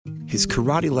his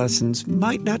karate lessons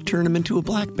might not turn him into a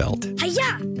black belt.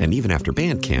 Hi-ya! And even after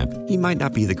band camp, he might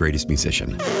not be the greatest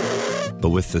musician.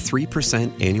 But with the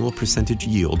 3% annual percentage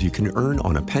yield you can earn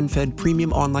on a PenFed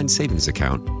premium online savings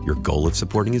account, your goal of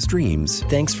supporting his dreams...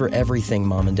 Thanks for everything,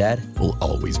 Mom and Dad. ...will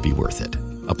always be worth it.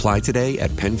 Apply today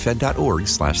at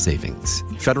PenFed.org/savings.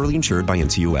 Federally insured by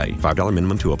NCUA. $5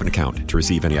 minimum to open account. To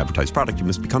receive any advertised product, you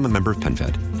must become a member of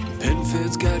PenFed.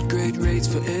 PenFed's got great rates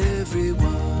for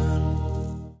everyone.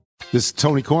 This is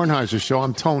Tony Kornheiser's show.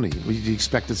 I'm Tony. You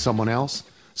expected someone else?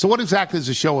 So what exactly is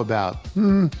the show about?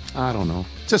 I don't know.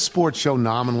 It's a sports show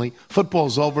nominally.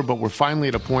 Football's over, but we're finally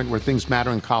at a point where things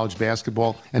matter in college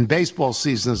basketball, and baseball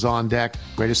season is on deck.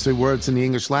 Greatest three words in the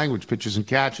English language, pitchers and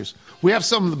catchers. We have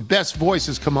some of the best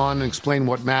voices come on and explain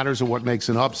what matters or what makes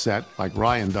an upset, like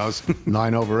Ryan does,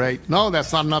 9/8. No,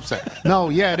 that's not an upset. No,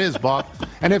 yeah, it is, Bob.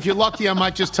 And if you're lucky, I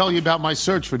might just tell you about my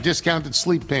search for discounted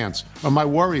sleep pants or my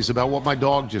worries about what my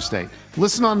dog just ate.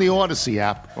 Listen on the Odyssey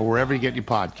app or wherever you get your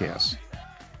podcasts.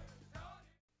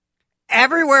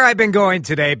 Everywhere I've been going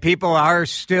today, people are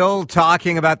still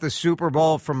talking about the Super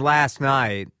Bowl from last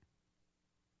night.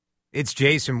 It's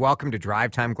Jason. Welcome to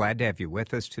Drive Time. Glad to have you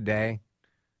with us today.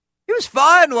 It was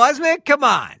fun, wasn't it? Come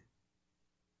on.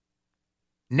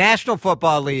 National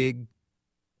Football League,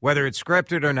 whether it's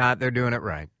scripted or not, they're doing it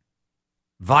right.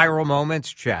 Viral moments,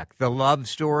 check. The love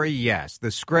story, yes.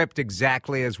 The script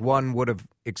exactly as one would have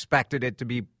expected it to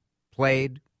be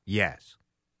played, yes.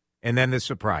 And then the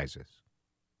surprises.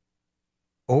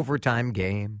 Overtime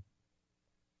game,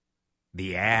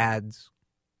 the ads.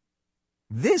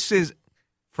 This is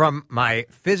from my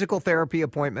physical therapy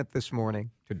appointment this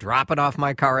morning to dropping off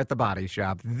my car at the body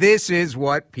shop. This is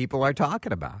what people are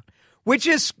talking about, which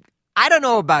is, I don't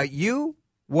know about you,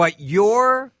 what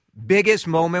your biggest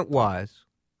moment was.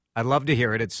 I'd love to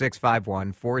hear it at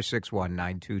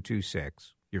 651-461-9226,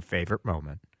 your favorite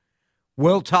moment.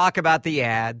 We'll talk about the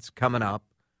ads coming up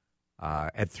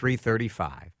at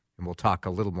 3:35. And we'll talk a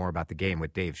little more about the game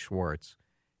with Dave Schwartz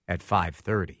at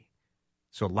 5:30.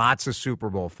 So lots of Super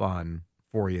Bowl fun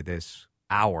for you this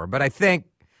hour. But I think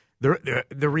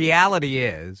the reality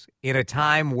is, in a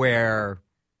time where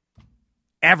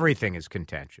everything is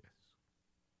contentious,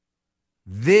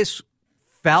 this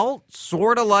felt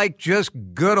sort of like just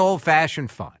good old-fashioned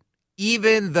fun.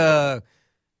 Even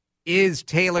is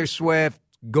Taylor Swift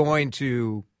going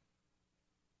to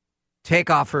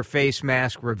take off her face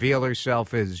mask, reveal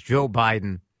herself as Joe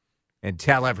Biden, and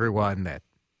tell everyone that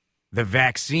the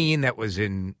vaccine that was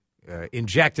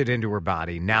injected into her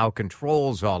body now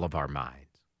controls all of our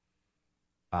minds.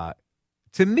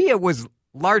 To me, it was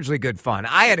largely good fun.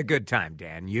 I had a good time,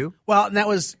 Dan. You? Well, and that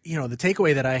was, the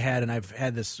takeaway that I had, and I've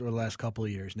had this for the last couple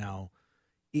of years now,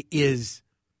 is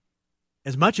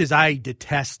as much as I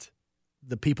detest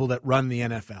the people that run the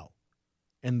NFL,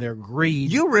 and their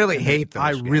greed. You really hate those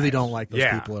I guys. really don't like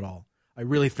those people at all. I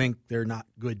really think they're not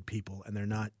good people, and they're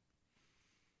not.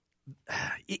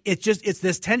 It's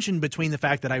this tension between the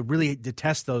fact that I really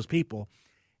detest those people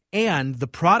and the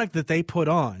product that they put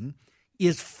on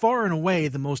is far and away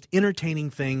the most entertaining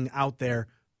thing out there,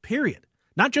 period.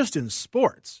 Not just in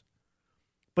sports,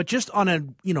 but just on a,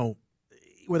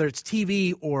 whether it's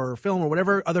TV or film or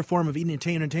whatever other form of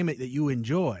entertainment that you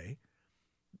enjoy.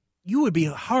 You would be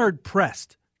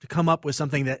hard-pressed to come up with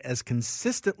something that as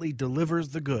consistently delivers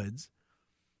the goods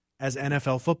as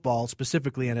NFL football,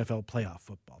 specifically NFL playoff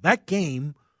football. That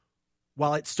game,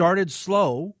 while it started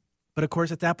slow, but of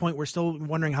course at that point we're still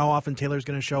wondering how often Taylor's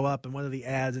going to show up and whether the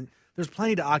ads, and there's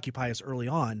plenty to occupy us early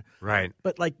on. Right.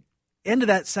 But end of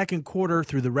that second quarter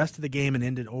through the rest of the game and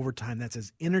into overtime, that's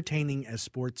as entertaining as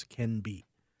sports can be.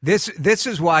 This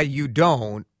is why you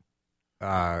don't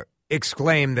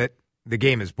exclaim that the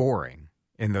game is boring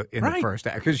in the first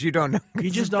act, because you don't know. You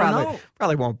just don't know.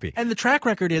 Probably won't be. And the track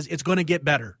record is it's going to get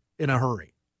better in a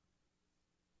hurry.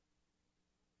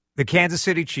 The Kansas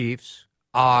City Chiefs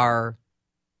are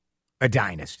a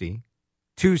dynasty,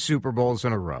 2 Super Bowls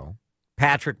in a row.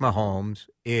 Patrick Mahomes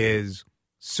is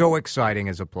so exciting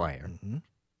as a player. Mm-hmm.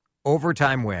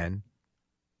 Overtime win.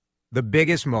 The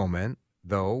biggest moment,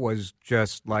 though, was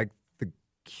just like the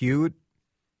cute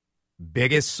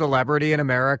biggest celebrity in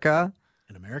America.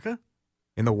 In America?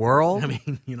 In the world? I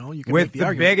mean, you can with make the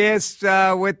argument. Biggest,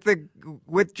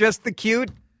 with just the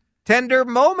cute, tender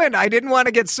moment. I didn't want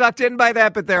to get sucked in by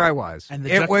that, but there I was. And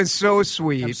it was so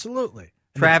sweet. Absolutely.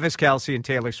 Travis Kelce and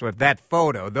Taylor Swift. That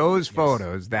photo, those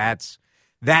photos, that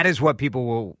is what people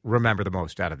will remember the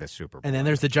most out of this Super Bowl. And then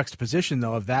there's the juxtaposition,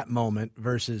 though, of that moment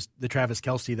versus the Travis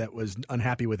Kelce that was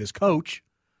unhappy with his coach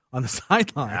on the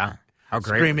sideline. Yeah. How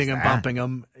great screaming and bumping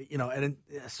him, and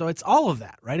so it's all of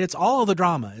that, right? It's all of the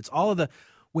drama. It's all of the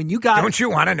when you got... Don't you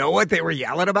want to know what they were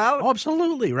yelling about? Oh,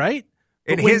 absolutely, right?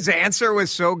 And his answer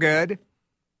was so good,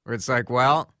 where it's like,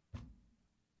 well,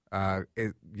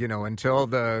 until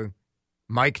the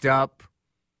mic'd up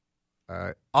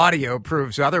audio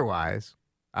proves otherwise,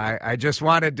 I just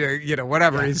wanted to,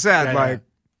 whatever he said,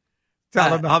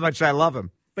 tell him how much I love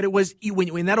him. But it was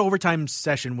when that overtime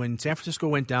session, when San Francisco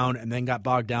went down and then got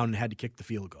bogged down and had to kick the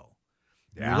field goal.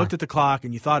 Yeah. You looked at the clock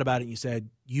and you thought about it and you said,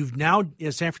 you've now,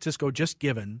 San Francisco, just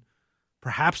given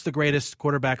perhaps the greatest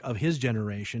quarterback of his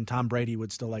generation. Tom Brady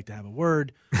would still like to have a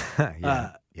word.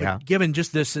 But given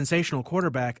just this sensational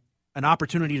quarterback an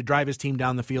opportunity to drive his team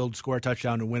down the field, score a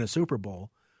touchdown, and win a Super Bowl,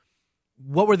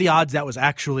 what were the odds that was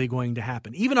actually going to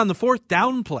happen? Even on the fourth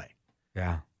down play.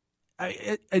 Yeah.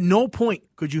 At no point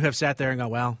could you have sat there and go,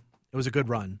 well, it was a good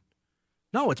run.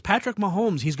 No, it's Patrick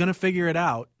Mahomes. He's going to figure it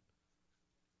out.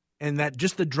 And that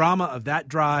just the drama of that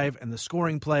drive and the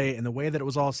scoring play and the way that it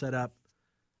was all set up,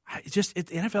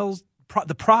 NFL's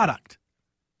the product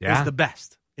is the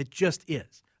best. It just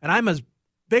is. And I'm as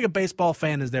big a baseball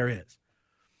fan as there is.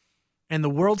 And the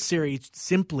World Series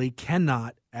simply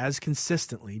cannot as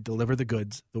consistently deliver the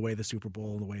goods the way the Super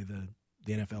Bowl, the way the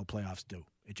NFL playoffs do.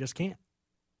 It just can't.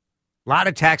 A lot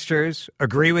of texters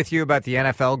agree with you about the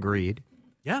NFL greed.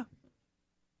 Yeah.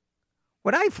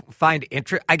 What I find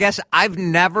interesting, I guess I've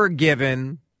never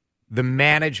given the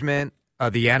management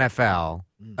of the NFL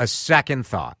a second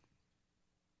thought.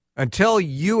 Until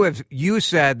you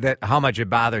said that how much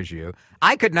it bothers you,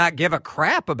 I could not give a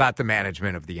crap about the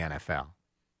management of the NFL.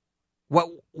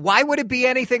 Why would it be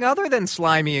anything other than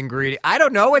slimy and greedy? I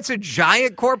don't know. It's a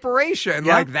giant corporation.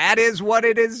 Yeah. Like, that is what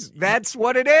it is. That's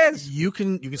what it is. You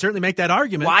can certainly make that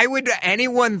argument. Why would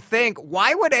anyone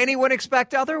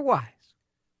expect otherwise?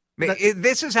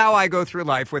 This is how I go through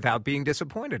life without being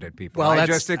disappointed at people. Well, I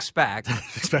just expect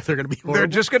they're going to be horrible. They're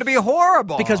just going to be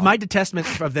horrible. Because my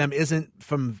detestment of them isn't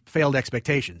from failed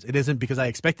expectations. It isn't because I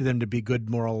expected them to be good,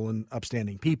 moral, and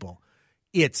upstanding people.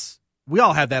 We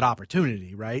all have that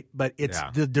opportunity, right? But it's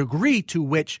the degree to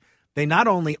which they not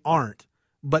only aren't,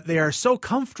 but they are so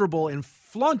comfortable in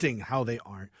flaunting how they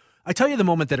aren't. I tell you the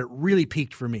moment that it really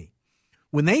peaked for me.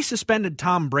 When they suspended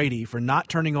Tom Brady for not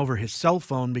turning over his cell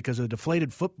phone because a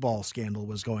deflated football scandal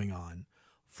was going on,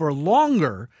 for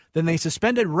longer than they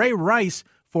suspended Ray Rice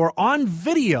for, on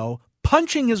video,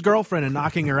 punching his girlfriend and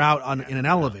knocking her out in an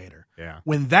elevator. Yeah.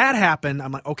 When that happened,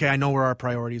 I'm like, okay, I know where our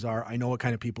priorities are. I know what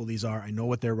kind of people these are. I know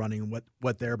what they're running and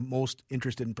what they're most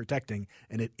interested in protecting,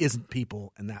 and it isn't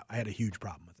people, and that I had a huge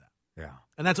problem with that. Yeah.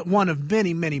 And that's one of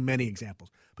many, many, many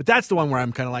examples. But that's the one where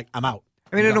I'm kind of like, I'm out.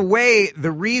 I mean, in a way, the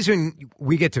reason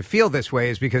we get to feel this way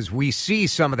is because we see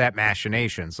some of that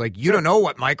machinations. Like, you don't know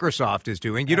what Microsoft is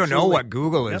doing. You don't know what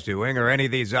Google is doing or any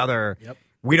of these other. Yep.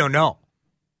 We don't know.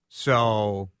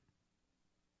 So,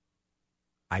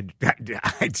 and fair.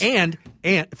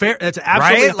 That's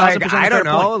absolutely right? 1,000% I don't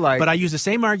know. Point. But I use the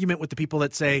same argument with the people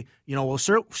that say, well,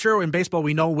 sure, in baseball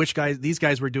we know these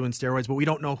guys were doing steroids, but we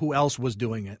don't know who else was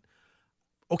doing it.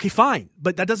 Okay, fine.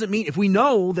 But that doesn't mean if we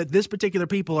know that this particular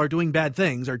people are doing bad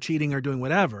things or cheating or doing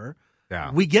whatever,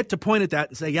 we get to point at that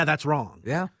and say, yeah, that's wrong.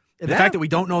 Yeah. And the fact that we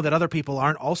don't know that other people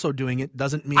aren't also doing it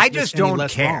doesn't mean I just don't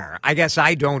less care. Wrong. I guess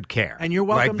I don't care. And you're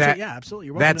welcome to, absolutely.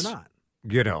 You're welcome to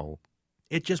not.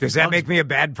 It just does that make me a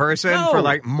bad person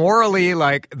for morally,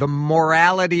 the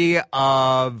morality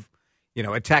of,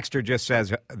 a texter just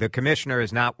says the commissioner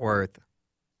is not worth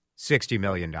 $60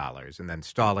 million and then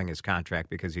stalling his contract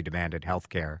because he demanded health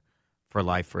care for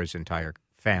life for his entire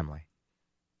family.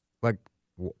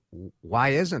 Why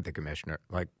isn't the commissioner?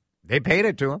 They paid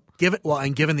it to him.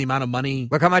 And given the amount of money.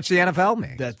 Look how much the NFL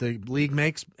makes. That the league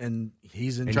makes, and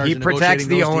he's in charge of negotiating protects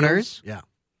the owners. Deals. Yeah.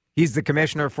 He's the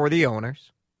commissioner for the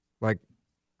owners.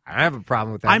 I don't have a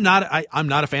problem with that. I'm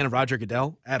not a fan of Roger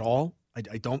Goodell at all.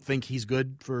 I don't think he's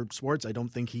good for sports. I don't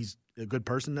think he's a good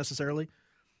person necessarily.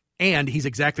 And he's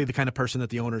exactly the kind of person that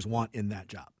the owners want in that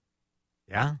job.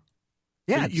 Yeah.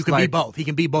 Yeah. You can be both. He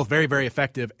can be both very, very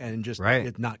effective and just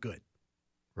it's not good.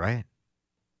 Right.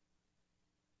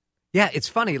 Yeah, it's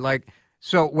funny.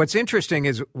 So what's interesting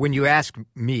is when you ask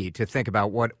me to think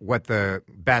about what the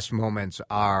best moments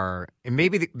are, and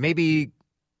maybe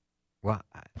well,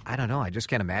 I don't know. I just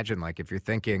can't imagine, if you're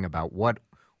thinking about what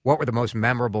were the most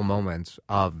memorable moments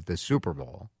of the Super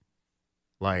Bowl,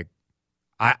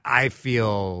 I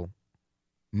feel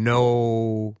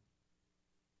no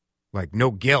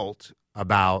guilt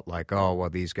about,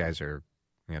 these guys are,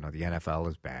 the NFL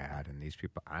is bad and these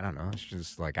people, I don't know. It's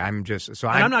just I'm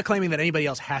not claiming that anybody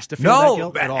else has to feel that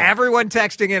guilt at all. Everyone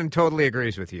texting in totally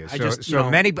agrees with you.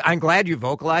 I'm glad you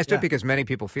vocalized it because many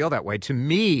people feel that way. To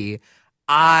me,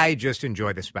 I just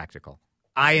enjoy the spectacle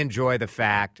I enjoy the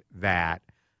fact that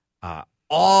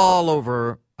all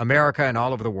over America and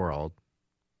all over the world,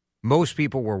 most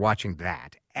people were watching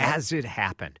that as it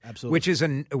happened.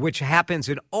 Absolutely. Which happens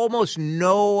in almost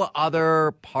no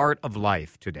other part of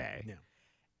life today. Yeah.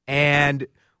 And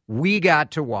we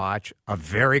got to watch a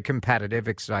very competitive,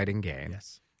 exciting game.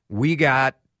 Yes. We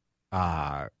got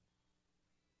a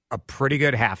pretty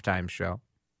good halftime show.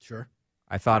 Sure.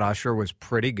 I thought Usher was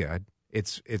pretty good.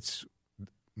 It's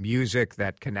music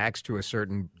that connects to a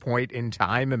certain point in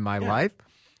time in my life.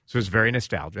 So it's very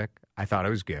nostalgic. I thought it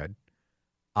was good.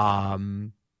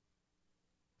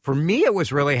 For me, it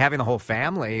was really having the whole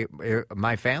family.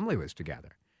 My family was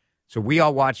together. So we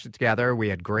all watched it together. We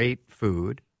had great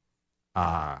food.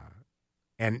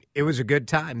 And it was a good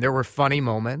time. There were funny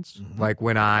moments, like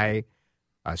when I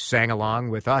sang along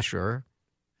with Usher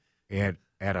at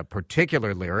a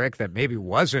particular lyric that maybe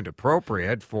wasn't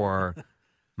appropriate for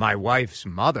my wife's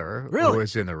mother, who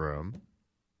was in the room.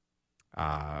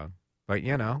 But,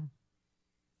 you know.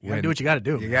 You got to do what you got to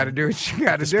do. You got to do what you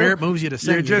got to do. The spirit moves you to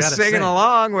sing. You're just singing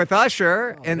along with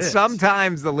Usher, and is.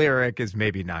 sometimes the lyric is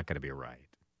maybe not going to be right.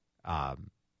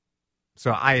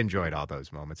 So I enjoyed all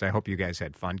those moments. I hope you guys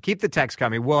had fun. Keep the text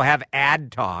coming. We'll have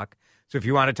ad talk. So if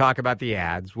you want to talk about the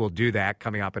ads, we'll do that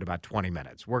coming up in about 20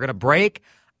 minutes. We're going to break.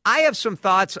 I have some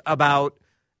thoughts about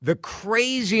the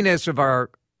craziness of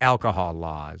our alcohol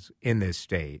laws in this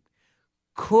state.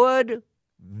 Could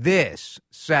this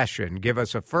session give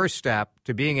us a first step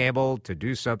to being able to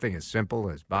do something as simple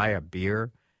as buy a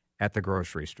beer at the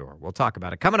grocery store? We'll talk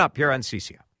about it coming up here on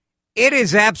CCO. It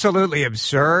is absolutely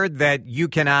absurd that you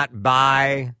cannot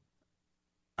buy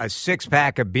a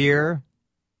six-pack of beer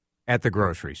at the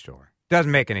grocery store.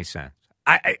 Doesn't make any sense.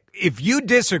 If you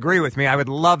disagree with me, I would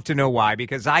love to know why,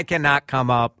 because I cannot come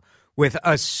up with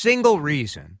a single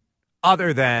reason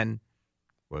other than,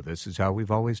 well, this is how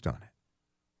we've always done it.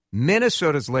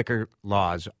 Minnesota's liquor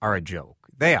laws are a joke.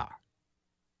 They are.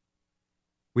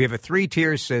 We have a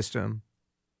three-tier system.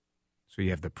 So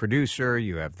you have the producer,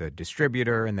 you have the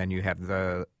distributor, and then you have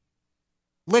the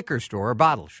liquor store or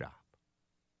bottle shop.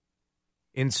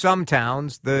 In some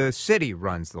towns, the city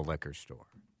runs the liquor store,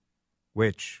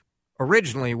 which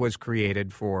originally was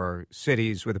created for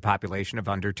cities with a population of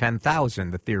under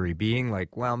 10,000, the theory being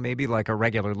like, well, maybe like a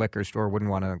regular liquor store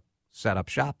wouldn't want to set up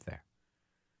shop there.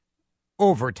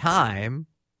 Over time,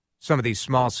 some of these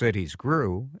small cities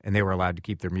grew, and they were allowed to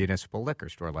keep their municipal liquor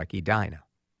store like Edina.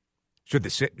 Should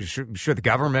the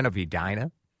government of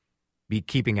Edina be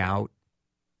keeping out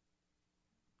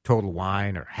Total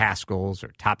Wine or Haskell's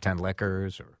or Top 10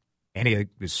 Liquors or any of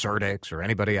the Surdix or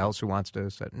anybody else who wants to?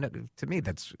 No, to me,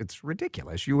 it's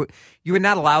ridiculous. You would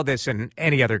not allow this in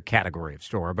any other category of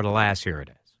store, but alas, here it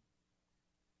is.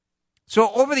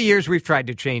 So over the years, we've tried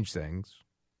to change things,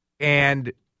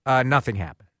 and nothing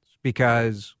happens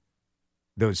because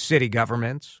those city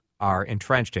governments are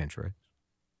entrenched interests.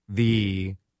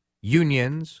 The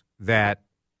unions that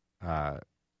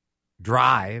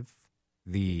drive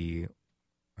the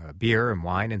beer and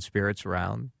wine and spirits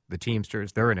around, the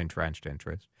Teamsters, they're an entrenched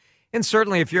interest. And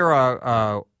certainly if you're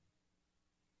a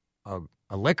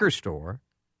liquor store,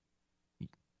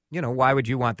 you know, why would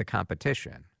you want the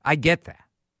competition? I get that.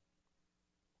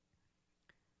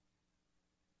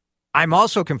 I'm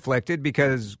also conflicted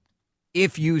because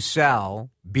if you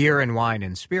sell beer and wine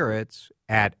and spirits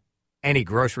at any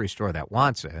grocery store that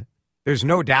wants it, there's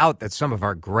no doubt that some of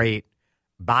our great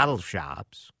bottle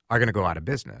shops are going to go out of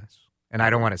business, and I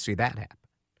don't want to see that happen.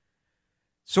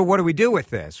 So what do we do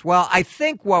with this? Well, I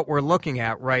think what we're looking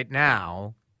at right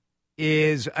now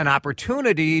is an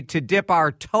opportunity to dip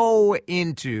our toe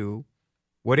into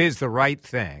what is the right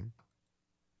thing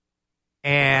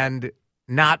and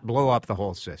not blow up the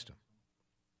whole system.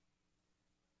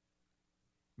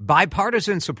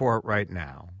 Bipartisan support right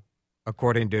now,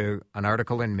 according to an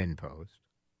article in MinnPost,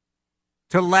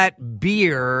 to let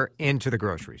beer into the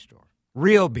grocery store,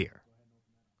 real beer.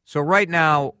 So right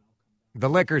now, the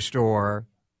liquor store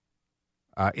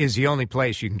is the only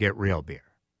place you can get real beer.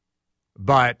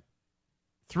 But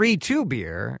 3-2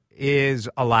 beer is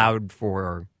allowed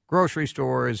for grocery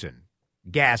stores and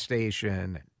gas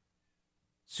station and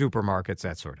supermarkets,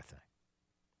 that sort of thing.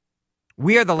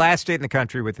 We are the last state in the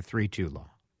country with the 3-2 law.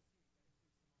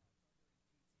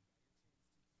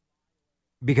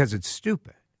 Because it's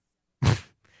stupid.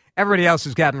 Everybody else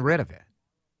has gotten rid of it.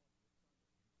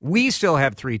 We still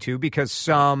have 3-2 because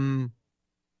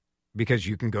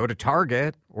you can go to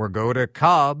Target or go to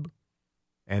Cub,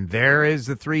 and there is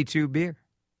the 3-2 beer.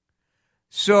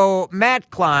 So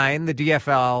Matt Klein, the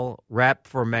DFL rep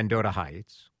for Mendota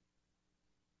Heights,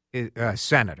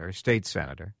 state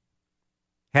senator,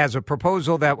 has a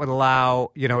proposal that would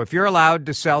allow, if you're allowed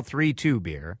to sell 3.2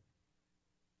 beer,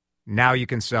 now you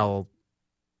can sell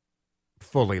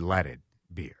fully leaded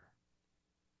beer.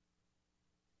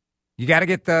 You got to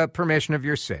get the permission of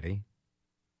your city.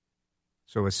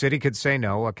 So a city could say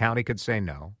no, a county could say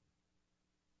no.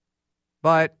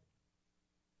 But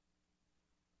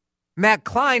Matt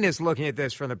Klein is looking at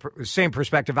this from the same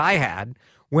perspective I had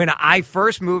when I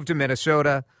first moved to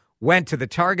Minnesota, went to the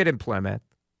Target in Plymouth,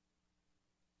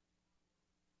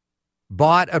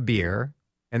 bought a beer,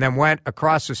 and then went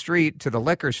across the street to the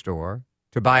liquor store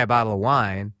to buy a bottle of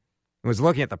wine and was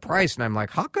looking at the price, and I'm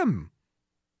like, how come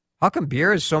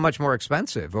beer is so much more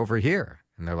expensive over here?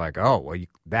 And they're like, oh, well,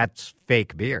 that's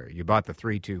fake beer. You bought the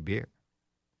 3.2 beer.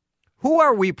 Who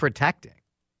are we protecting?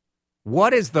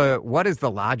 What is the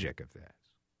logic of this?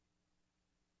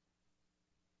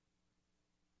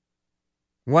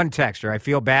 One texter, I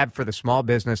feel bad for the small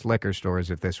business liquor stores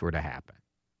if this were to happen.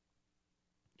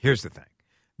 Here's the thing.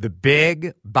 The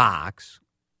big box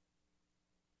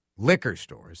liquor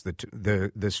stores,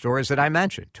 the stores that I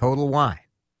mentioned, Total Wine,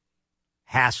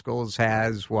 Haskell's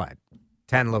has,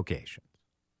 10 locations.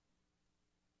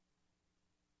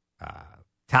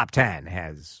 Top 10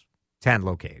 has 10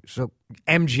 locations. So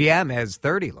MGM has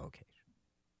 30 locations.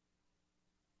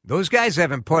 Those guys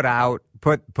haven't put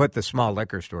the small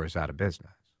liquor stores out of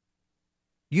business.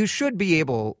 You should be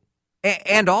able,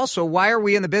 and also, why are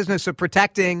we in the business of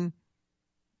protecting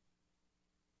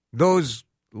those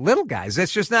little guys?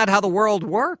 That's just not how the world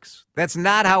works. That's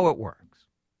not how it works.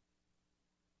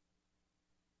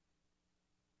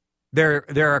 There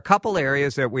are a couple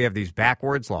areas that we have these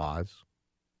backwards laws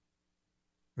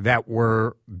that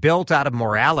were built out of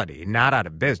morality, not out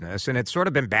of business. And it's sort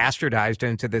of been bastardized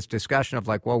into this discussion of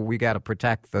we got to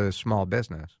protect the small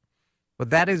business.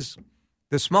 But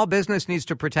the small business needs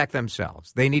to protect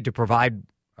themselves. They need to provide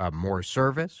more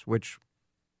service, which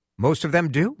most of them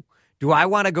do. Do I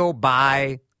want to go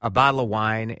buy a bottle of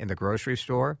wine in the grocery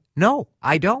store? No,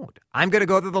 I don't. I'm going to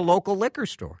go to the local liquor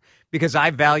store because I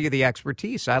value the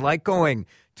expertise. I like going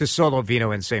to Solo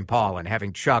Vino in St. Paul and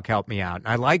having Chuck help me out. And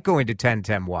I like going to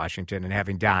 1010 Washington and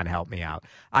having Don help me out.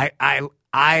 I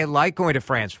like going to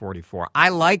France 44. I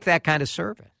like that kind of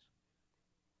service.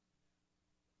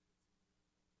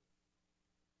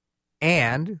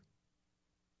 And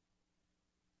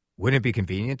wouldn't it be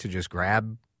convenient to just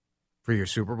grab for your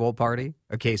Super Bowl party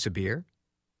a case of beer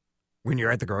when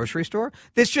you're at the grocery store?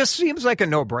 This just seems like a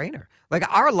no-brainer.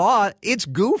 Our law, it's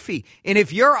goofy. And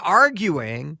if you're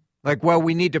arguing,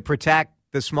 we need to protect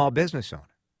the small business owner.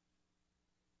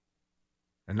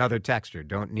 Another texter,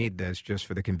 don't need this just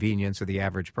for the convenience of the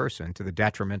average person to the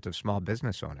detriment of small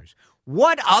business owners.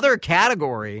 What other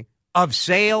category of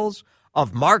sales,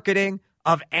 of marketing,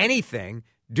 of anything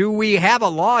do we have a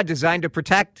law designed to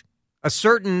protect a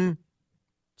certain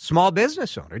small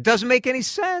business owner? It doesn't make any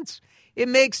sense. It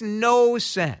makes no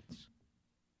sense.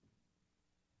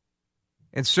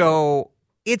 And so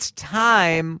it's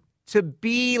time to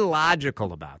be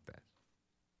logical about this.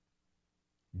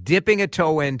 Dipping a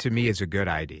toe in, to me, is a good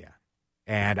idea.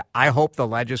 And I hope the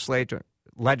legislature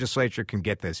can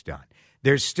get this done.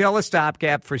 There's still a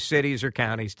stopgap for cities or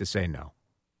counties to say no.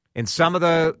 And some of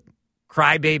the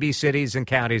crybaby cities and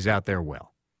counties out there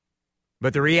will.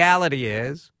 But the reality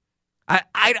is,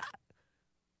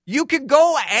 you could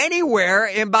go anywhere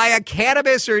and buy a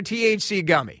cannabis or THC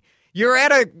gummy. You're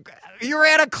at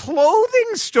a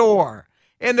clothing store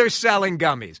and they're selling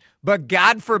gummies. But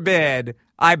God forbid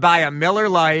I buy a Miller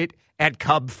Lite at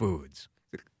Cub Foods.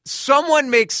 Someone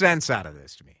make sense out of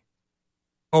this to me.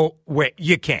 Oh, wait,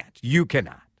 you can't. You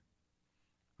cannot.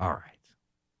 All right.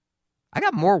 I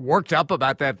got more worked up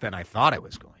about that than I thought I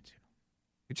was going to.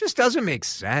 It just doesn't make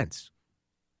sense.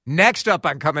 Next up,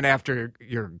 I'm coming after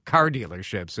your car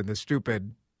dealerships and the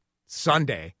stupid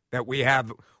Sunday that we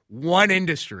have one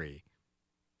industry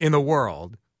in the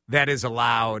world that is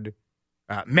allowed,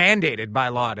 mandated by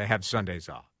law to have Sundays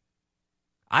off.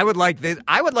 I would like this.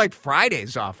 I would like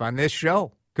Fridays off on this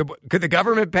show. Could the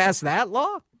government pass that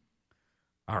law?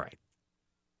 All right.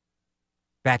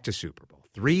 Back to Super Bowl.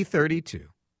 332.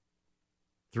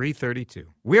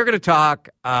 We're going to talk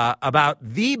about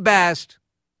the best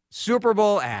Super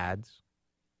Bowl ads.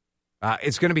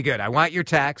 It's going to be good. I want your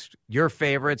text, your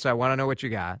favorites. I want to know what you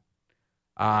got.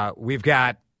 We've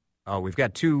got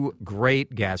two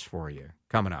great guests for you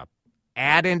coming up.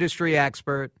 Ad industry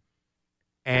expert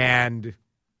and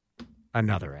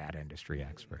another ad industry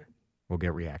expert. We'll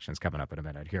get reactions coming up in a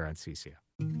minute here on CCO.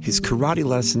 His karate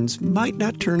lessons might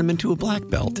not turn him into a black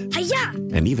belt. Hi-ya!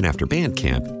 And even after band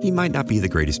camp, he might not be the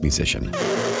greatest musician.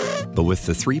 But with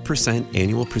the 3%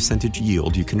 annual percentage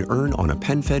yield you can earn on a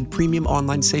PenFed premium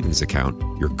online savings account,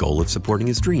 your goal of supporting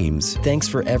his dreams Thanks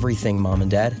for everything, Mom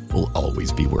and Dad. will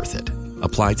always be worth it.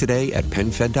 Apply today at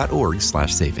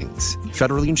PenFed.org/savings.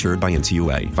 Federally insured by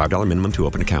NCUA. $5 minimum to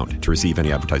open account. To receive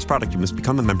any advertised product, you must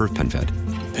become a member of PenFed.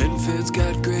 PenFed's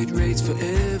got great rates for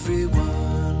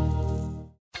everyone.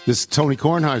 This is Tony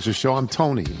Kornheiser's show. I'm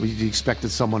Tony. You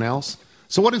expected someone else?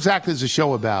 So what exactly is the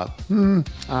show about?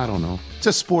 I don't know. It's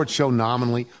a sports show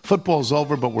nominally. Football's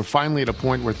over, but we're finally at a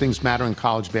point where things matter in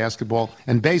college basketball,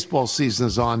 and baseball season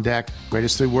is on deck.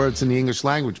 Greatest 3 words in the English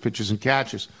language, pitchers and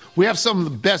catchers. We have some of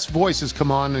the best voices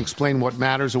come on and explain what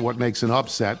matters or what makes an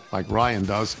upset, like Ryan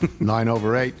does,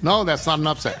 9/8. No, that's not an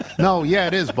upset. No, yeah,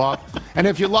 it is, Bob. And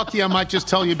if you're lucky, I might just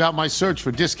tell you about my search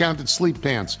for discounted sleep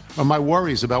pants or my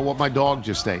worries about what my dog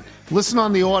just ate. Listen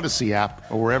on the Odyssey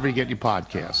app or wherever you get your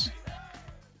podcasts.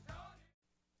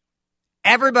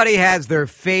 Everybody has their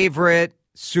favorite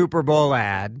Super Bowl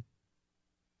ad.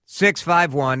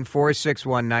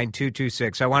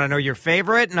 651-461-9226. I want to know your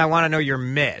favorite, and I want to know your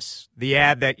miss. The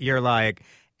ad that you're like,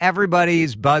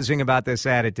 everybody's buzzing about this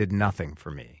ad. It did nothing for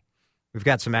me. We've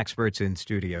got some experts in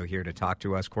studio here to talk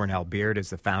to us. Cornell Beard is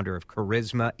the founder of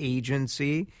Charisma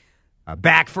Agency.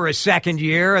 Back for a second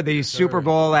year of the Super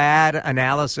Bowl ad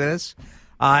analysis.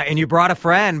 And you brought a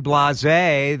friend, Blase,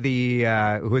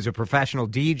 who is a professional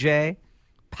DJ,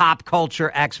 pop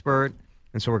culture expert.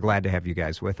 And so we're glad to have you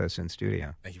guys with us in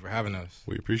studio. Thank you for having us.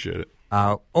 We appreciate it.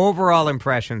 Overall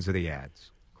impressions of the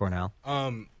ads, Cornell?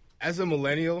 As a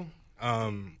millennial,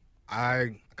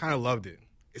 I kind of loved it.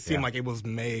 It seemed like it was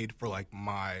made for like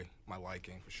my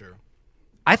liking for sure.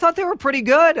 I thought they were pretty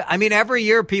good. I mean, every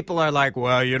year people are like,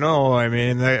 well,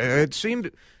 it seemed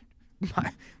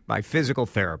my physical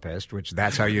therapist, which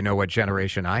that's how you know what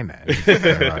generation I'm in.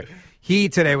 He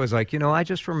today was like, I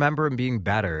just remember him being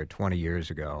better 20 years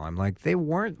ago. I'm like, they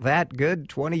weren't that good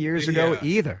 20 years ago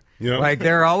either. Yeah. Like,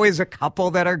 there are always a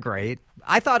couple that are great.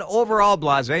 I thought overall,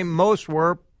 Blase, most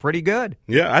were pretty good.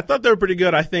 Yeah, I thought they were pretty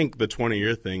good. I think the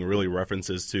 20-year thing really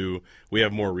references to we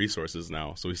have more resources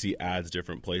now, so we see ads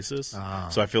different places.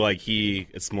 So I feel like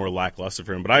it's more lackluster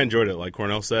for him. But I enjoyed it. Like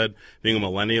Cornell said, being a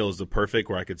millennial is the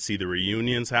perfect where I could see the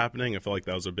reunions happening. I feel like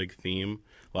that was a big theme.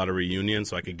 A lot of reunions,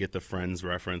 so I could get the Friends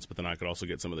reference, but then I could also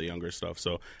get some of the younger stuff.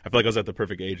 So I feel like I was at the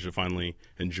perfect age to finally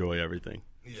enjoy everything.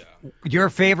 Yeah. Your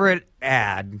favorite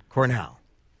ad, Cornell?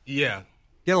 Yeah.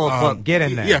 Get a little close. Get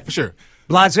in there. Yeah, for sure.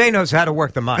 Blase knows how to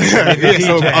work the mic.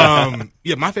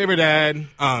 My favorite ad,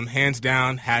 hands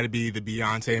down, had to be the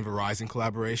Beyonce and Verizon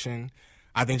collaboration.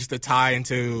 I think just to tie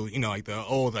into, like the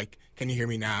old, like, can you hear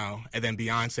me now? And then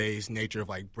Beyonce's nature of,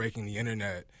 like, breaking the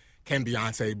internet. Can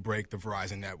Beyonce break the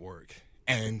Verizon network?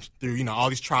 And through, all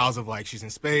these trials of, like, she's in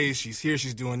space, she's here,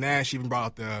 she's doing that. She even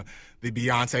brought out the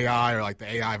Beyonce eye or, like, the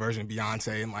AI version of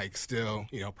Beyonce and, like, still,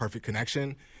 perfect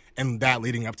connection. And that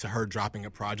leading up to her dropping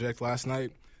a project last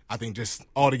night, I think just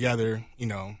altogether,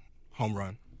 home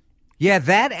run. Yeah,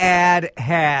 that ad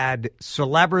had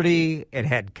celebrity, it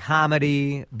had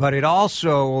comedy, but it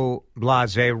also,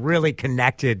 Blase, really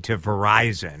connected to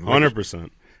Verizon.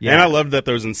 100%. Yeah. And I loved that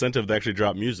there was incentive to actually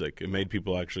drop music. It made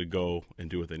people actually go and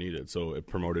do what they needed. So it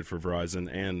promoted for Verizon.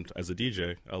 And as a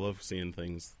DJ, I love seeing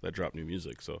things that drop new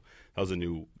music. So that was a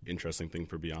new, interesting thing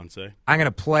for Beyonce. I'm going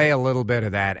to play a little bit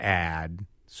of that ad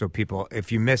so people,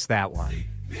 if you missed that one.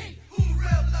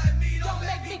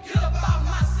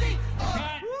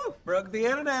 Broke the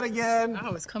internet again.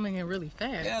 Oh, it's coming in really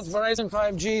fast. Yeah, it's Verizon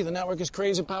 5G. The network is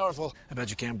crazy powerful. I bet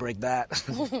you can't break that.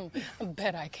 I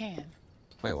bet I can.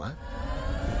 Wait, what?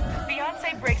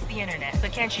 Beyonce breaks the internet,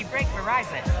 but can she break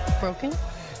Verizon? Broken?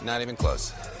 Not even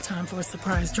close. Time for a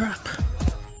surprise drop.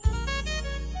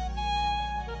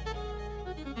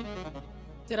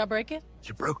 Did I break it?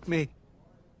 You broke me.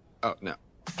 Oh, no.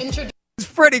 It's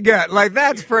pretty good. Like,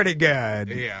 that's pretty good.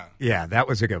 Yeah. Yeah, that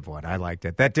was a good one. I liked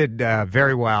it. That did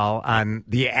very well on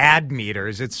the ad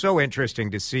meters. It's so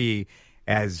interesting to see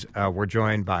as we're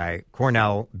joined by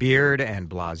Cornell Beard and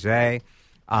Blase,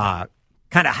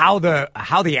 kind of how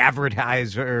the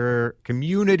advertiser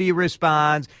community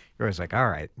responds. You're always like, all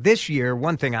right, this year,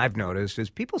 one thing I've noticed is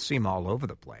people seem all over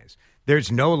the place.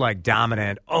 There's no, like,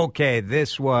 dominant, okay,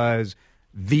 this was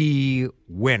the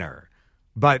winner.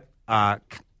 But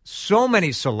so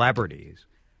many celebrities.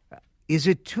 Is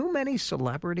it too many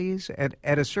celebrities?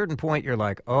 At a certain point, you're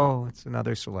like, oh, it's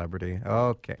another celebrity.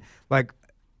 Okay. Like,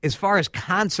 as far as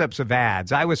concepts of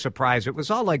ads, I was surprised. It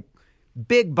was all like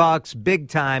big bucks, big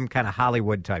time kind of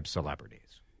Hollywood type celebrities.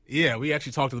 Yeah, we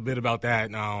actually talked a bit about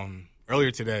that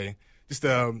earlier today. Just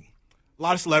a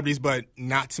lot of celebrities, but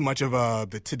not too much of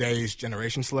the today's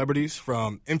generation celebrities,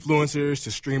 from influencers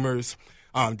to streamers.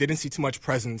 Didn't see too much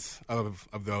presence of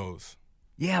those.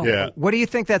 Yeah. What do you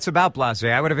think that's about, Blase?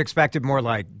 I would have expected more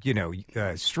like,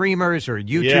 streamers or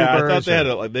YouTubers. Yeah, I thought they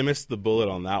had they missed the bullet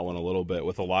on that one a little bit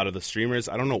with a lot of the streamers.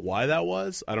 I don't know why that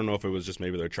was. I don't know if it was just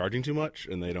maybe they're charging too much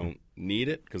and they don't need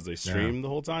it because they stream the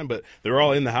whole time. But they're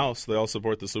all in the house. They all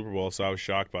support the Super Bowl, so I was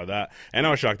shocked by that. And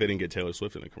I was shocked they didn't get Taylor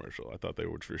Swift in the commercial. I thought they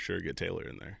would for sure get Taylor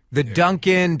in there. The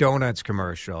Dunkin' Donuts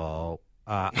commercial,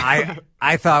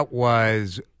 I thought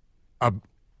was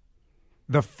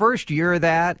the first year of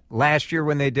that, last year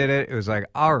when they did it, it was like,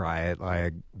 all right,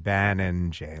 like Ben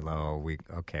and J-Lo,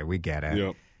 we get it.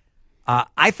 Yep.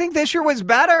 I think this year was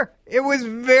better. It was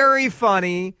very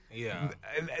funny. Yeah.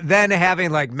 Then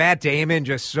having like Matt Damon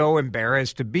just so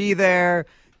embarrassed to be there,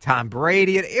 Tom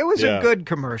Brady, it was a good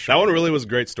commercial. That one really was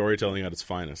great storytelling at its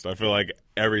finest. I feel like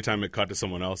every time it cut to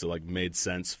someone else, it like made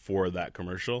sense for that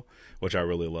commercial, which I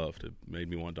really loved. It made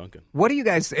me want Duncan. What do you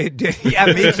guys? Yeah,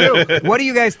 me too. What do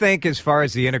you guys think as far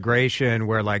as the integration,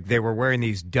 where like they were wearing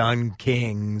these Dun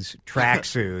Kings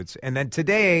tracksuits, and then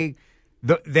today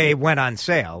they went on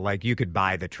sale? Like you could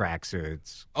buy the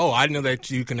tracksuits. Oh, I didn't know that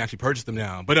you can actually purchase them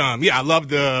now. But yeah, I love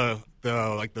the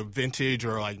vintage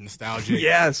or like nostalgic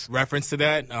reference to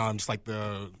that. Just like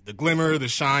the glimmer, the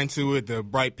shine to it, the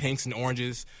bright pinks and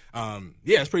oranges. Yeah,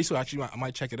 it's pretty sweet. Actually, I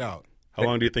might check it out. How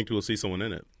long do you think we'll see someone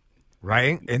in it?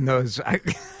 Right? In those.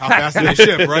 How fast do they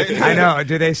ship, right? I know.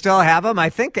 Do they still have them?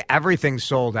 I think everything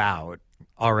sold out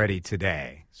already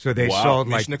today. So they sold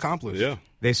like. Mission accomplished. Yeah.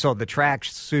 They sold the track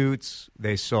suits.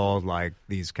 They sold like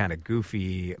these kind of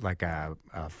goofy, like a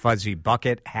fuzzy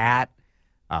bucket hat.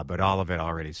 But all of it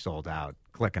already sold out.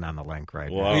 Clicking on the link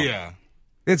right now. Yeah.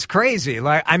 It's crazy.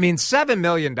 Like, I mean, $7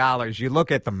 million, you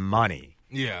look at the money.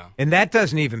 Yeah. And that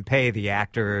doesn't even pay the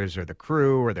actors or the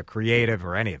crew or the creative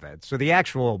or any of it. So the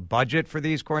actual budget for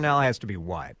these, Cornell, has to be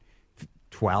what?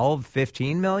 12,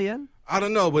 15 million? I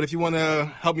don't know, but if you want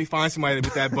to help me find somebody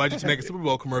with that budget to make a Super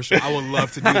Bowl commercial, I would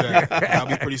love to do that. That'd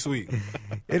be pretty sweet.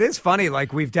 It is funny.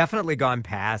 Like, we've definitely gone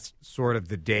past sort of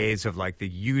the days of, like, the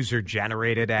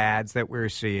user-generated ads that we're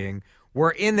seeing.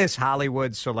 We're in this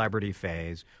Hollywood celebrity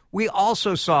phase. We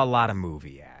also saw a lot of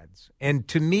movie ads. And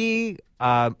to me,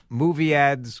 movie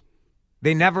ads,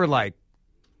 they never, like,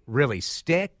 really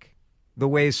stick the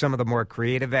way some of the more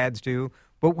creative ads do.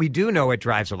 But we do know it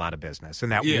drives a lot of business.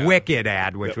 And that Wicked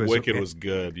ad, which was... Wicked was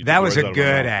good. That was a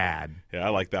good ad. Yeah, I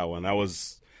like that one. That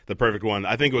was the perfect one.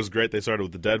 I think it was great. They started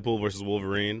with the Deadpool versus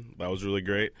Wolverine. That was really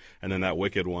great. And then that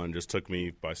Wicked one just took me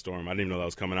by storm. I didn't even know that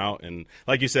was coming out. And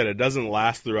like you said, it doesn't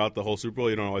last throughout the whole Super Bowl.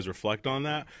 You don't always reflect on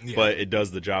that. Yeah. But it does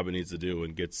the job it needs to do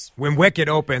and gets... When Wicked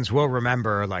opens, we'll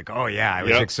remember, like, oh, yeah, I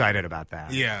was excited about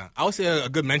that. Yeah. I would say a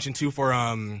good mention, too, for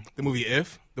the movie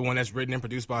If, the one that's written and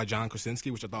produced by John Krasinski,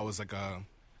 which I thought was like a...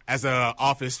 As an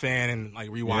Office fan and like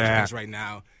rewatching this right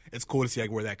now, it's cool to see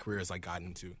like where that career has like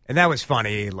gotten to. And that was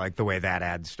funny, like the way that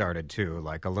ad started too,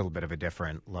 like a little bit of a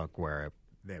different look where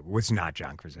it was not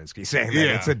John Krasinski saying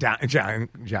that it's a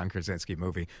John Krasinski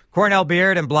movie. Cornell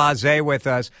Beard and Blase with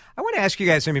us. I want to ask you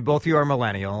guys. I mean, both of you are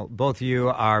millennial. Both of you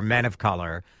are men of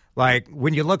color. Like,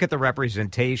 when you look at the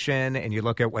representation and you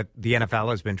look at what the NFL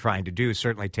has been trying to do,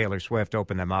 certainly Taylor Swift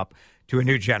opened them up to a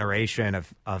new generation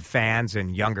of fans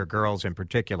and younger girls in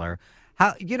particular.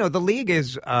 How, the league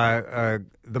is, the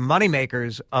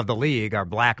moneymakers of the league are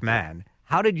black men.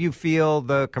 How did you feel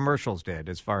the commercials did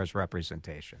as far as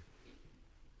representation?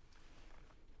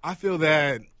 I feel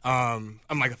that from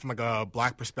a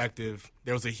black perspective,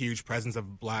 there was a huge presence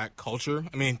of black culture.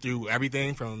 I mean, through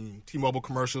everything from T-Mobile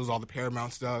commercials, all the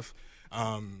Paramount stuff,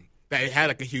 that it had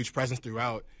like a huge presence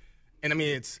throughout. And I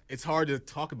mean, it's hard to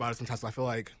talk about it sometimes. I feel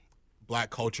like black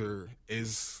culture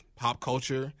is pop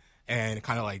culture, and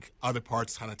kind of like other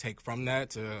parts kind of take from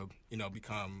that to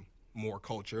become more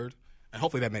cultured. And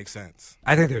hopefully that makes sense.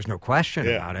 I think there's no question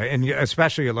about it. And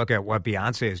especially you look at what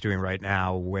Beyonce is doing right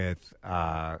now with,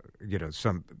 the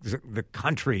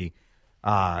country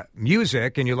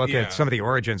music, and you look at some of the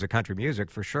origins of country music,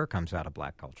 for sure comes out of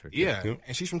black culture. Too. Yeah,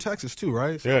 and she's from Texas too,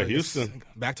 right? So Houston.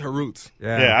 Back to her roots.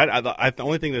 Yeah, the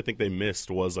only thing that I think they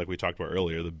missed was, like we talked about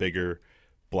earlier, the bigger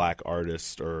black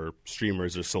artists or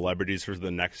streamers or celebrities for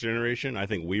the next generation. I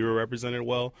think we were represented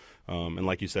well. And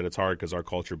like you said, it's hard because our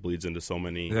culture bleeds into so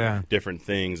many different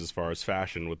things as far as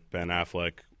fashion, with Ben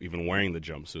Affleck even wearing the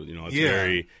jumpsuit. It's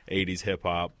very 80s hip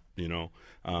hop,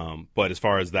 But as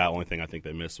far as that, only thing I think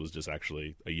they missed was just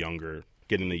actually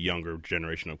getting the younger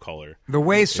generation of color. The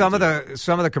way some of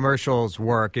the commercials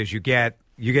work is you get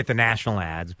the national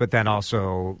ads, but then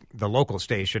also the local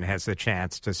station has the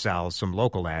chance to sell some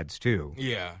local ads too.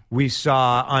 Yeah. We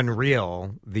saw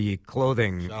Unreal, the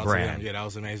clothing brand. Yeah, that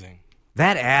was amazing.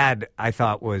 That ad I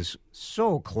thought was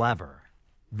so clever.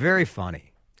 Very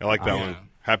funny. I like that one.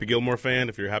 Happy Gilmore fan.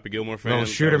 If you're a Happy Gilmore fan, little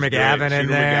Shooter McGavin in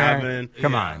there. McGavin.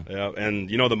 Come on. Yeah, and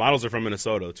the models are from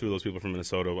Minnesota. Two of those people are from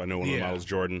Minnesota. I know one of the models,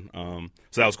 Jordan.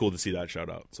 So that was cool to see that shout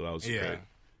out. So that was great.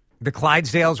 The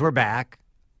Clydesdales were back.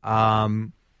 I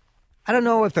don't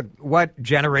know what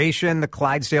generation the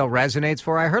Clydesdale resonates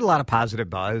for. I heard a lot of positive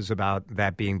buzz about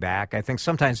that being back. I think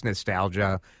sometimes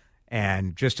nostalgia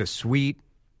and just a sweet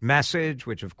message,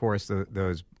 which of course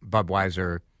those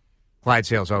Budweiser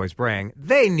Clydesdales always bring.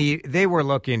 They were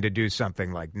looking to do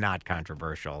something like not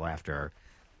controversial after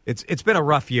it's been a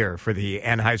rough year for the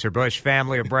Anheuser-Busch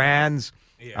family of brands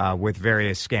with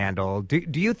various scandal. Do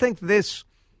you think this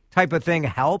type of thing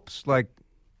helps, like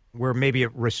where maybe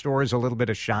it restores a little bit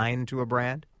of shine to a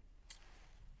brand?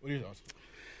 What are your thoughts?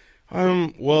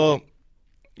 Well,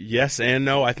 yes and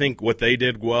no. I think what they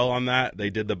did well on that, they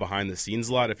did the behind the scenes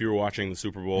a lot. If you were watching the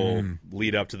Super Bowl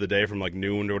lead up to the day from like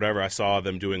noon or whatever, I saw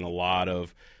them doing a lot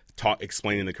of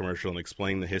explaining the commercial and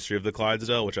explaining the history of the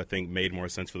Clydesdale, which I think made more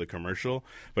sense for the commercial.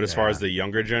 But as far as the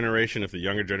younger generation, if the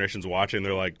younger generation's watching,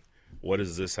 they're like, what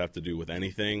does this have to do with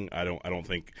anything? I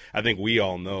think we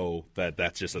all know that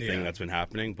that's just a thing that's been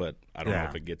happening, but I don't know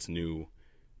if it gets new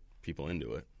people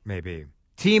into it. Maybe.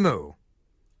 Temu.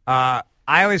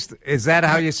 Is that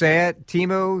how you say it?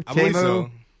 Temu? I believe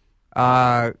so.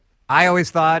 I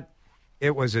always thought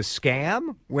it was a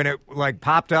scam when it like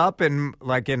popped up and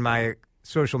like in my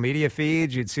social media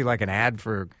feeds, you'd see like an ad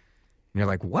for, and you're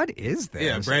like, what is this?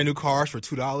 Yeah, brand new cars for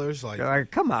 $2.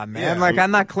 Like, come on, man. Yeah. Like,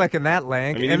 I'm not clicking that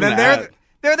link. I mean, and then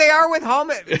there they are with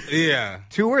home.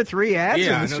 2 or 3 ads.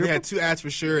 Yeah, I know they had 2 ads for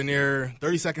sure, and they're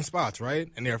 30-second spots, right?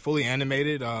 And they're fully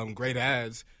animated, great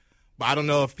ads. But I don't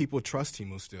know if people trust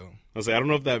Temu still. I was like, I don't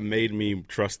know if that made me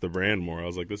trust the brand more. I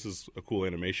was like, this is a cool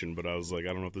animation, but I was like, I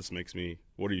don't know if this makes me.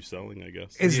 What are you selling? I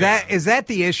guess is that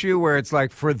the issue where it's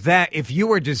like for that, if you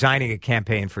were designing a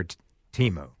campaign for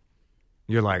Temu,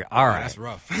 you're like, all right, that's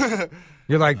rough.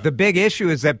 You're like, the big issue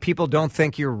is that people don't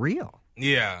think you're real.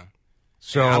 Yeah.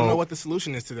 So I don't know what the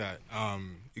solution is to that.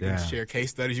 You can share case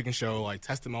studies. You can show like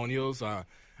testimonials. I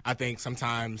think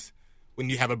sometimes when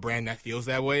you have a brand that feels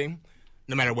that way,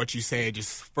 no matter what you say, it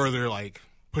just further like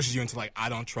pushes you into like, I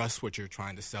don't trust what you're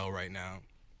trying to sell right now.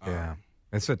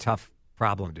 It's a tough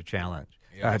problem to challenge,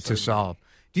 to solve.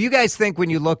 Do you guys think when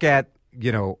you look at,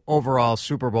 overall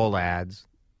Super Bowl ads,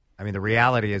 I mean, the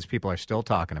reality is people are still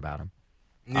talking about them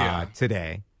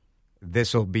today.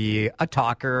 This will be a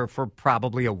talker for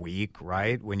probably a week,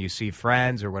 right? When you see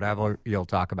friends or whatever, you'll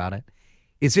talk about it.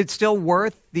 Is it still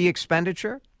worth the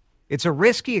expenditure? It's a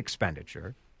risky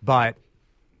expenditure, but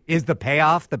is the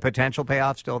potential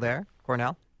payoff still there,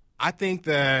 Cornell? I think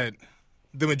that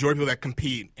the majority of people that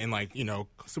compete in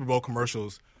Super Bowl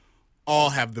commercials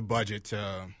all have the budget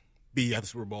to be at the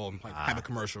Super Bowl and have a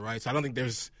commercial, right? So I don't think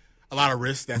there's a lot of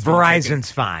risk.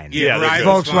 Verizon's fine. Yeah,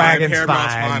 Volkswagen's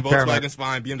fine. Volkswagen's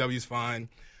fine. BMW's fine.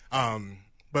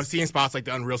 But seeing spots like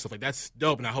the Unreal stuff, like that's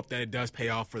dope, and I hope that it does pay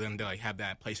off for them to have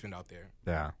that placement out there.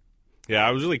 Yeah. Yeah,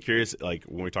 I was really curious, like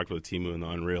when we talked about Temu and the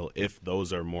Unreal, if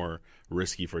those are more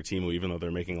risky for Temu, even though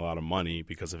they're making a lot of money.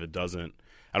 Because if it doesn't,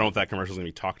 I don't know if that commercial is going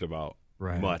to be talked about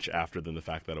much after than the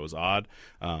fact that it was odd.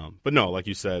 But no, like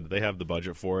you said, they have the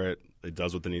budget for it. It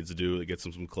does what it needs to do. It gets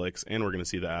them some clicks, and we're going to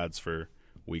see the ads for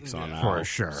weeks on out. For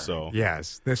sure. So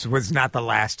yes, this was not the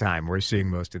last time we're seeing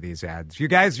most of these ads. You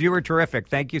guys, you were terrific.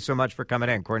 Thank you so much for coming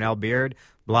in. Cornell Beard,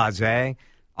 Blase.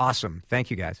 Awesome.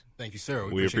 Thank you, guys. Thank you, sir.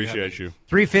 We appreciate you.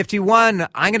 3:51.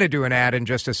 I'm going to do an ad in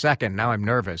just a second. Now I'm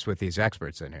nervous with these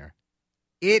experts in here.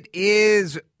 It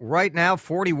is right now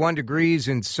 41 degrees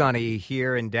and sunny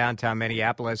here in downtown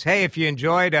Minneapolis. Hey, if you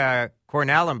enjoyed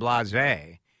Cornell and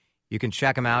Blase, you can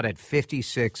check them out at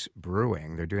 56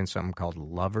 Brewing. They're doing something called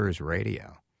Lovers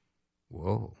Radio.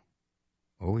 Whoa.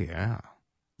 Oh, yeah.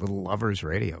 Little Lovers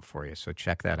Radio for you. So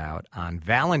check that out on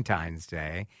Valentine's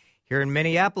Day. Here in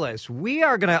Minneapolis, we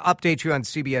are going to update you on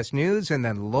CBS News and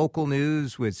then local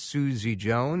news with Susie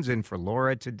Jones. And for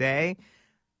Laura today,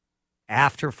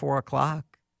 after 4 o'clock,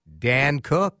 Dan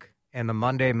Cook and the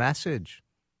Monday Message.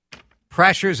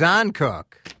 Pressure's on,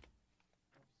 Cook.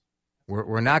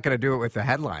 We're not going to do it with the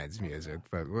headlines music,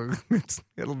 but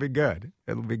it'll be good.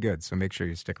 It'll be good, so make sure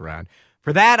you stick around.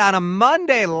 For that, on a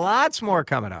Monday, lots more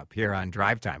coming up here on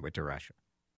Drive Time with DeRusha.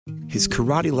 His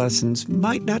karate lessons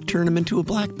might not turn him into a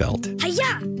black belt.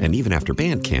 Hi-ya! And even after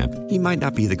band camp, he might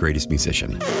not be the greatest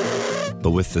musician.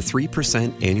 But with the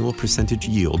 3% annual percentage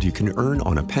yield you can earn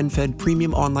on a PenFed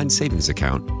premium online savings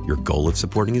account, your goal of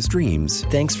supporting his dreams...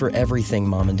 Thanks for everything,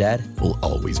 Mom and Dad. ...will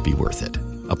always be worth it.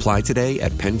 Apply today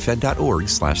at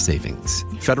PenFed.org/savings.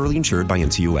 Federally insured by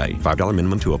NCUA. $5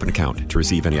 minimum to open account. To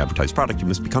receive any advertised product, you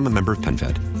must become a member of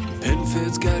PenFed.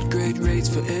 PenFed's got great rates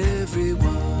for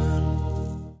everyone.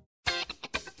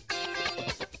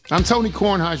 I'm Tony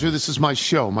Kornheiser. This is my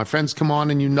show. My friends come on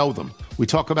and you know them. We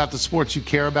talk about the sports you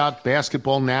care about,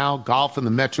 basketball now, golf, and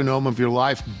the metronome of your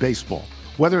life, baseball.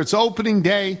 Whether it's opening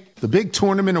day, the big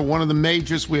tournament, or one of the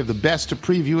majors, we have the best to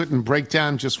preview it and break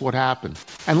down just what happened.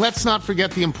 And let's not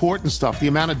forget the important stuff, the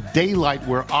amount of daylight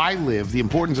where I live, the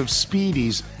importance of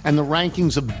Speedies, and the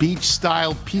rankings of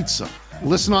beach-style pizza.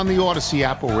 Listen on the Odyssey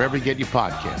app or wherever you get your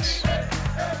podcasts.